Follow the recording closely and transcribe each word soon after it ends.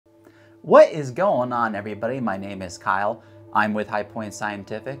What is going on, everybody? My name is Kyle. I'm with High Point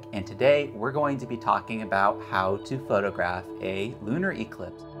Scientific, and today we're going to be talking about how to photograph a lunar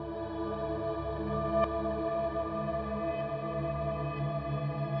eclipse.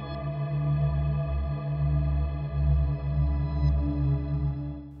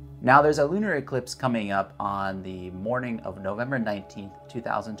 Now, there's a lunar eclipse coming up on the morning of November 19th,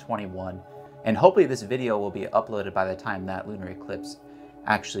 2021, and hopefully this video will be uploaded by the time that lunar eclipse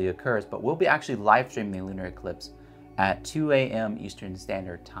actually occurs, but we'll be actually live streaming the lunar eclipse at 2 a.m. Eastern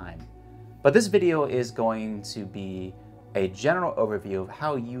Standard Time. But this video is going to be a general overview of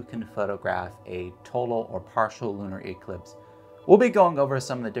how you can photograph a total or partial lunar eclipse. We'll be going over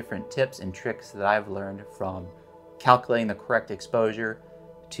some of the different tips and tricks that I've learned from calculating the correct exposure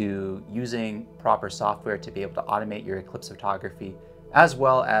to using proper software to be able to automate your eclipse photography, as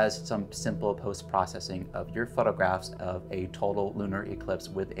well as some simple post-processing of your photographs of a total lunar eclipse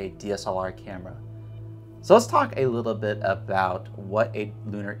with a DSLR camera. So let's talk a little bit about what a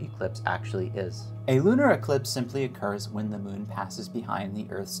lunar eclipse actually is. A lunar eclipse simply occurs when the moon passes behind the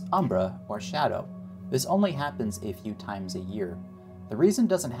Earth's umbra or shadow. This only happens a few times a year. The reason it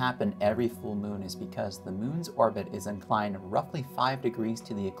doesn't happen every full moon is because the moon's orbit is inclined roughly 5 degrees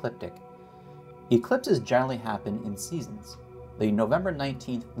to the ecliptic. Eclipses generally happen in seasons. The November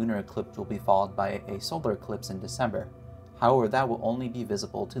 19th lunar eclipse will be followed by a solar eclipse in December. However, that will only be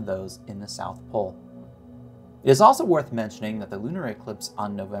visible to those in the South Pole. It is also worth mentioning that the lunar eclipse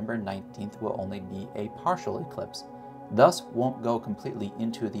on November 19th will only be a partial eclipse, thus won't go completely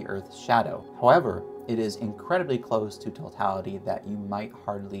into the Earth's shadow. However, it is incredibly close to totality that you might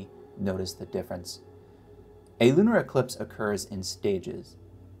hardly notice the difference. A lunar eclipse occurs in stages.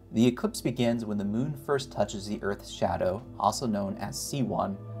 The eclipse begins when the moon first touches the Earth's shadow, also known as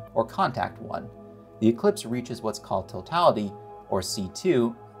C1 or contact 1. The eclipse reaches what's called totality, or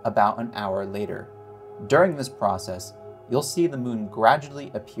C2, about an hour later. During this process, you'll see the moon gradually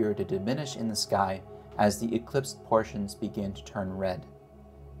appear to diminish in the sky as the eclipsed portions begin to turn red.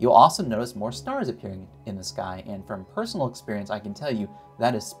 You'll also notice more stars appearing in the sky, and from personal experience I can tell you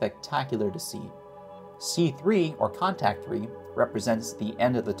that is spectacular to see. C3, or contact 3, represents the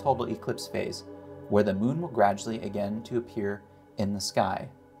end of the total eclipse phase, where the moon will gradually again to appear in the sky.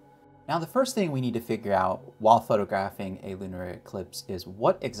 Now, the first thing we need to figure out while photographing a lunar eclipse is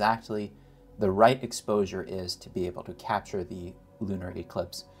what exactly the right exposure is to be able to capture the lunar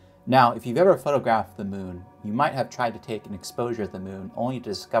eclipse. Now, if you've ever photographed the moon, you might have tried to take an exposure of the moon only to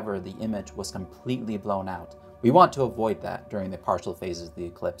discover the image was completely blown out. We want to avoid that during the partial phases of the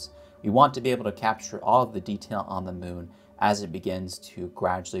eclipse. We want to be able to capture all of the detail on the moon as it begins to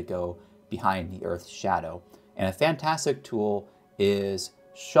gradually go behind the Earth's shadow. And a fantastic tool is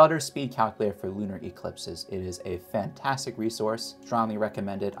Shutter Speed Calculator for lunar eclipses. It is a fantastic resource, strongly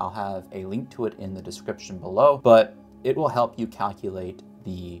recommended. I'll have a link to it in the description below, but it will help you calculate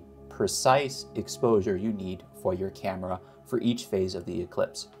the precise exposure you need for your camera for each phase of the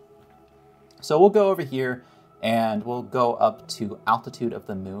eclipse. So we'll go over here and we'll go up to altitude of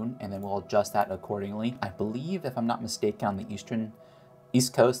the moon, and then we'll adjust that accordingly. I believe, if I'm not mistaken, on the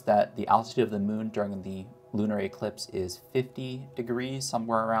East Coast that the altitude of the moon during the lunar eclipse is 50 degrees,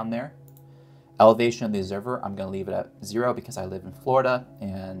 somewhere around there. Elevation of the observer, I'm going to leave it at 0 because I live in Florida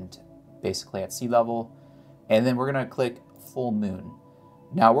and basically at sea level. And then we're going to click full moon.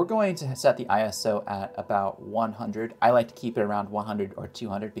 Now we're going to set the ISO at about 100. I like to keep it around 100 or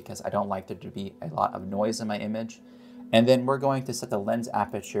 200 because I don't like there to be a lot of noise in my image. And then we're going to set the lens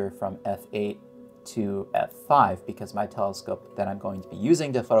aperture from f8 to f5 because my telescope that I'm going to be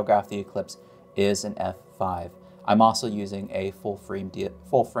using to photograph the eclipse is an f5. I'm also using a full frame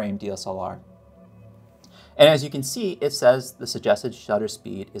DSLR. And as you can see, it says the suggested shutter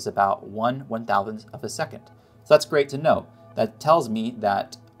speed is about 1/1000th of a second. So that's great to know. That tells me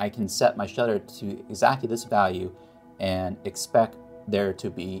that I can set my shutter to exactly this value and expect there to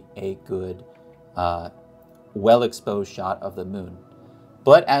be a good, well-exposed shot of the moon.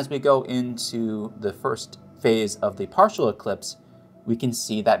 But as we go into the first phase of the partial eclipse, we can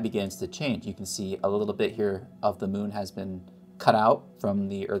see that begins to change. You can see a little bit here of the moon has been cut out from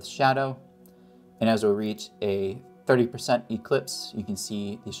the Earth's shadow. And as we reach a 30% eclipse, you can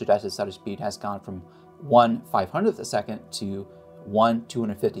see the suggested shutter speed has gone from 1/500th a second to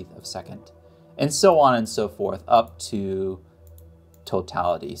 1/250th of a second, and so on and so forth up to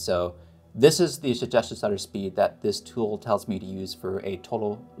totality. So this is the suggested shutter speed that this tool tells me to use for a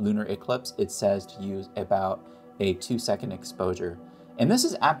total lunar eclipse. It says to use about a 2-second exposure. And this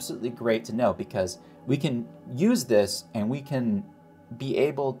is absolutely great to know because we can use this and we can be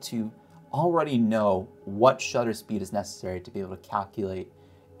able to already know what shutter speed is necessary to be able to calculate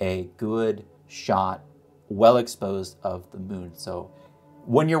a good shot, well exposed of the moon. So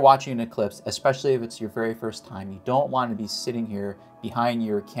when you're watching an eclipse, especially if it's your very first time, you don't want to be sitting here behind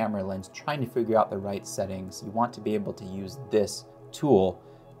your camera lens trying to figure out the right settings. You want to be able to use this tool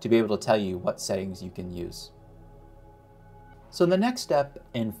to be able to tell you what settings you can use. So the next step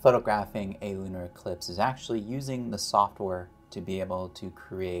in photographing a lunar eclipse is actually using the software to be able to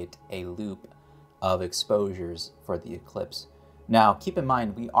create a loop of exposures for the eclipse. Now, keep in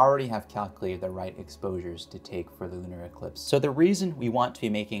mind, we already have calculated the right exposures to take for the lunar eclipse. So the reason we want to be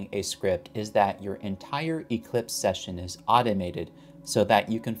making a script is that your entire eclipse session is automated so that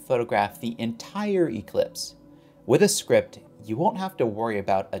you can photograph the entire eclipse. With a script, you won't have to worry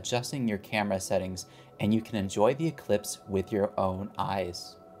about adjusting your camera settings, and you can enjoy the eclipse with your own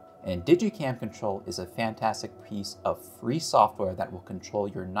eyes. And DigiCamControl is a fantastic piece of free software that will control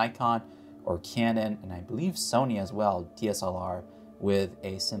your Nikon or Canon, and I believe Sony as well, DSLR, with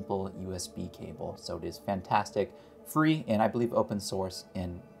a simple USB cable. So it is fantastic, free, and I believe open source,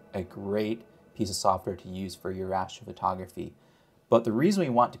 and a great piece of software to use for your astrophotography. But the reason we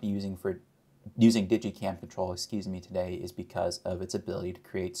want to be using DigiCamControl, today is because of its ability to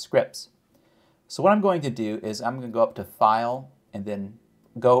create scripts. So what I'm going to do is I'm going to go up to File and then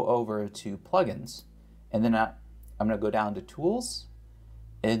go over to Plugins, and then I'm going to go down to Tools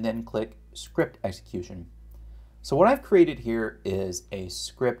and then click Script Execution. So what I've created here is a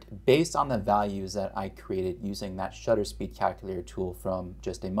script based on the values that I created using that shutter speed calculator tool from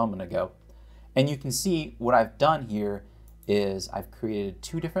just a moment ago. And you can see what I've done here is I've created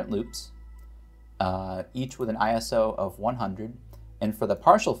two different loops, each with an ISO of 100. And for the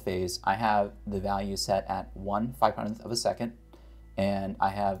partial phase, I have the value set at 1/500th of a second, and I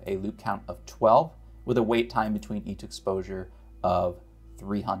have a loop count of 12 with a wait time between each exposure of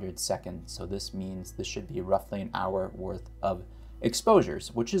 300 seconds. So this means this should be roughly an hour worth of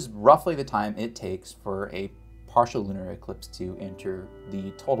exposures, which is roughly the time it takes for a partial lunar eclipse to enter the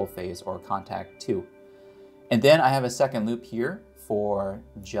total phase or contact 2. And then I have a second loop here for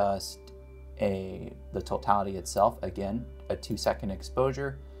just the totality itself. Again, a 2-second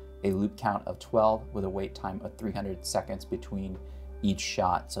exposure, a loop count of 12 with a wait time of 300 seconds between each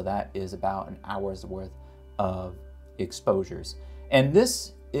shot. So that is about an hour's worth of exposures. And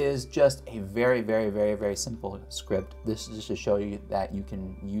this is just a very simple script. This is just to show you that you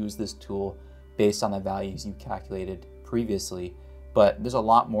can use this tool based on the values you calculated previously. But there's a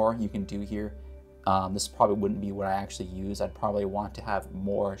lot more you can do here. This probably wouldn't be what I actually use. I'd probably want to have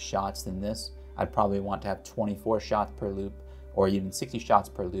more shots than this. I'd probably want to have 24 shots per loop or even 60 shots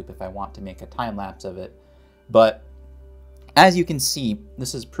per loop if I want to make a time lapse of it. But as you can see,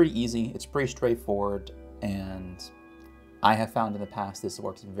 this is pretty easy. It's pretty straightforward, and I have found in the past this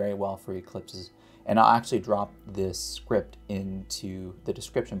works very well for eclipses. And I'll actually drop this script into the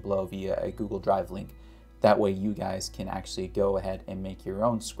description below via a Google Drive link. That way you guys can actually go ahead and make your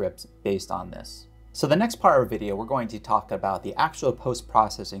own scripts based on this. So the next part of our video, we're going to talk about the actual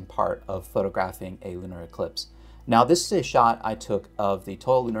post-processing part of photographing a lunar eclipse. Now this is a shot I took of the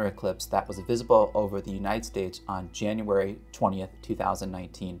total lunar eclipse that was visible over the United States on January 20th,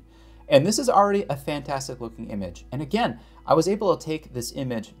 2019. And this is already a fantastic looking image. And again, I was able to take this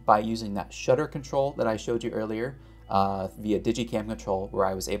image by using that shutter control that I showed you earlier via DigiCamControl, where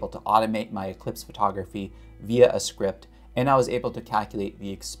I was able to automate my eclipse photography via a script. And I was able to calculate the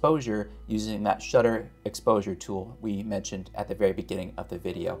exposure using that shutter exposure tool we mentioned at the very beginning of the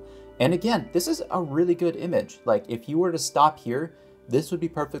video. And again, this is a really good image. Like if you were to stop here, this would be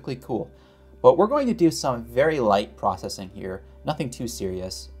perfectly cool. But we're going to do some very light processing here, nothing too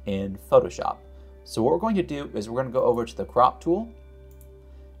serious, in Photoshop. So what we're going to do is we're going to go over to the crop tool,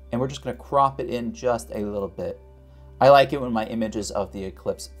 and we're just going to crop it in just a little bit. I like it when my images of the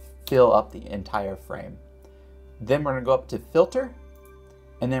eclipse fill up the entire frame. Then we're going to go up to filter,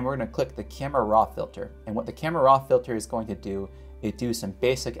 and then we're going to click the camera raw filter. And what the camera raw filter is going to do is do some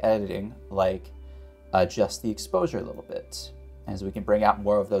basic editing, like adjust the exposure a little bit, as we can bring out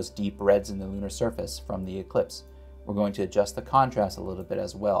more of those deep reds in the lunar surface from the eclipse. We're going to adjust the contrast a little bit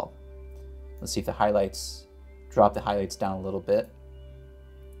as well. Let's see if the highlights, drop the highlights down a little bit.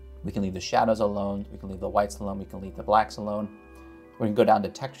 We can leave the shadows alone, we can leave the whites alone, we can leave the blacks alone. We can go down to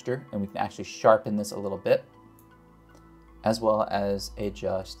texture, and we can actually sharpen this a little bit, as well as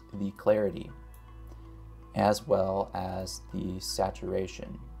adjust the clarity, as well as the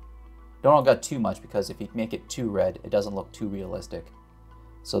saturation. Don't go too much, because if you make it too red, it doesn't look too realistic.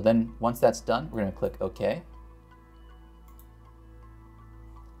 So then once that's done, we're going to click OK.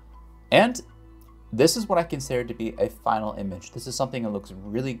 And this is what I consider to be a final image. This is something that looks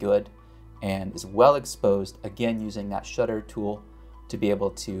really good and is well exposed, again using that shutter tool to be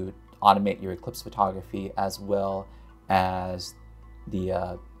able to automate your eclipse photography, as well as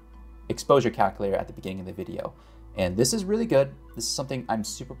the exposure calculator at the beginning of the video. And this is really good. This is something I'm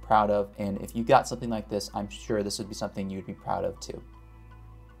super proud of. And if you got something like this, I'm sure this would be something you'd be proud of too.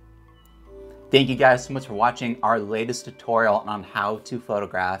 Thank you guys so much for watching our latest tutorial on how to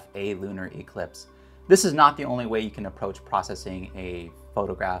photograph a lunar eclipse. This is not the only way you can approach processing a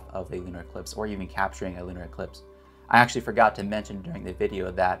photograph of a lunar eclipse or even capturing a lunar eclipse. I actually forgot to mention during the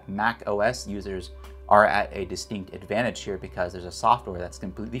video that Mac OS users are at a distinct advantage here because there's a software that's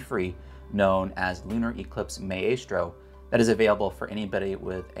completely free known as Lunar Eclipse Maestro that is available for anybody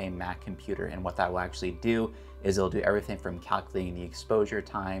with a Mac computer. And what that will actually do is it'll do everything from calculating the exposure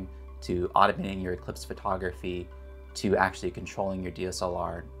time to automating your eclipse photography to actually controlling your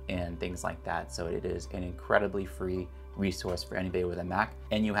DSLR and things like that. So it is an incredibly free resource for anybody with a Mac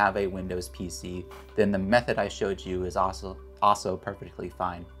and you have a Windows PC, then the method I showed you is also perfectly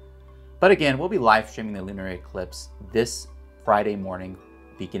fine. But again, we'll be live streaming the lunar eclipse this Friday morning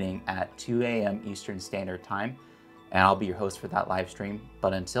beginning at 2 a.m. Eastern Standard Time, and I'll be your host for that live stream.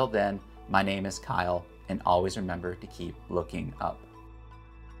 But until then, my name is Kyle, and always remember to keep looking up.